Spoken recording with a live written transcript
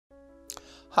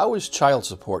How is child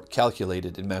support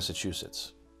calculated in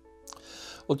Massachusetts?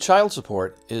 Well, child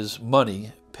support is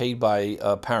money paid by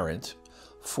a parent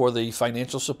for the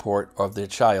financial support of their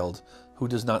child who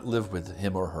does not live with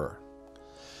him or her.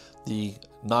 The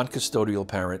non-custodial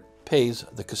parent pays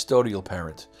the custodial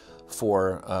parent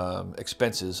for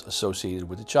expenses associated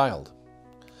with the child.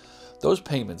 Those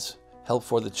payments help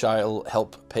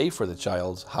pay for the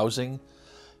child's housing,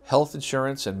 health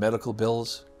insurance and medical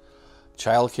bills,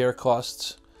 child care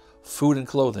costs, food and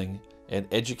clothing, and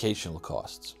educational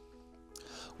costs.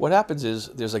 What happens is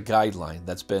there's a guideline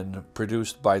that's been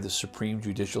produced by the Supreme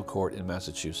Judicial Court in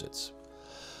Massachusetts.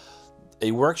 A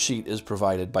worksheet is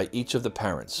provided by each of the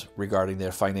parents regarding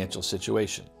their financial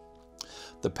situation.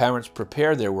 The parents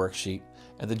prepare their worksheet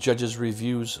and the judges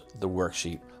reviews the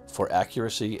worksheet for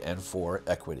accuracy and for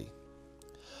equity.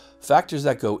 Factors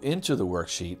that go into the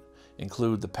worksheet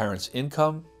include the parent's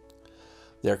income,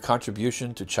 their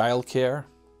contribution to child care,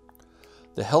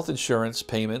 the health insurance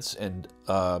payments and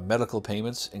medical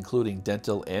payments, including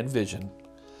dental and vision,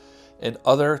 and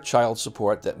other child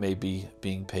support that may be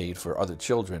being paid for other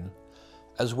children,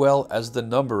 as well as the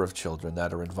number of children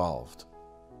that are involved.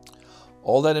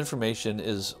 All that information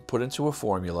is put into a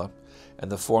formula, and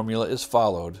the formula is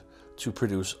followed to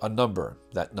produce a number,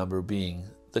 that number being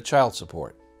the child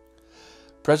support.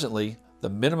 Presently, the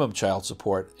minimum child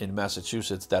support in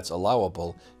Massachusetts that's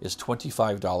allowable is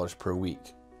 $25 per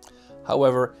week.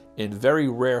 However, in very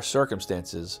rare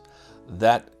circumstances,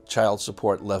 that child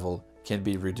support level can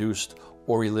be reduced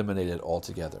or eliminated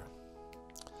altogether.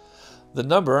 The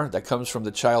number that comes from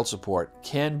the child support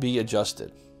can be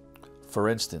adjusted. For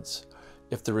instance,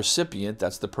 if the recipient,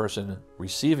 that's the person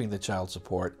receiving the child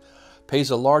support,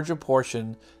 pays a larger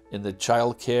portion in the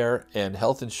child care and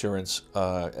health insurance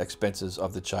expenses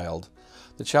of the child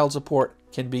support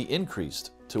can be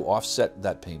increased to offset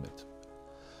that payment.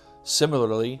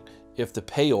 Similarly, if the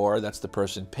payor, that's the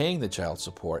person paying the child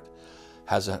support,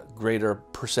 has a greater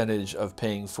percentage of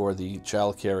paying for the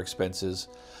child care expenses,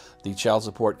 the child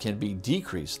support can be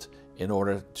decreased in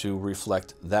order to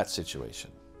reflect that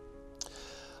situation.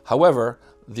 However,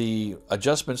 the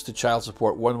adjustments to child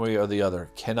support one way or the other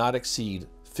cannot exceed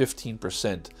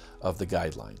 15% of the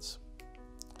guidelines.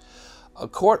 A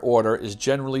court order is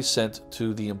generally sent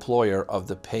to the employer of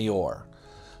the payor.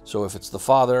 So if it's the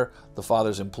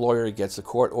father's employer gets a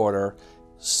court order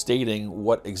stating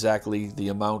what exactly the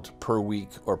amount per week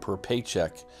or per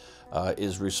paycheck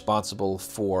is responsible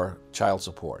for child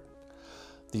support.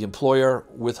 The employer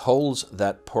withholds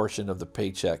that portion of the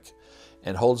paycheck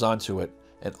and holds on to it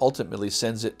and ultimately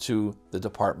sends it to the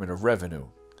Department of Revenue,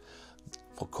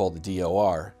 called the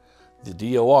DOR. The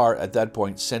DOR at that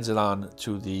point sends it on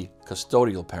to the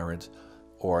custodial parent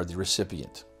or the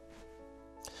recipient.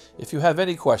 If you have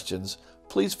any questions,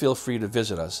 please feel free to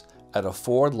visit us at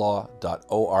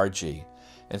affordlaw.org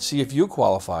and see if you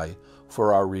qualify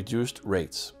for our reduced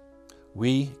rates.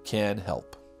 We can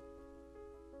help.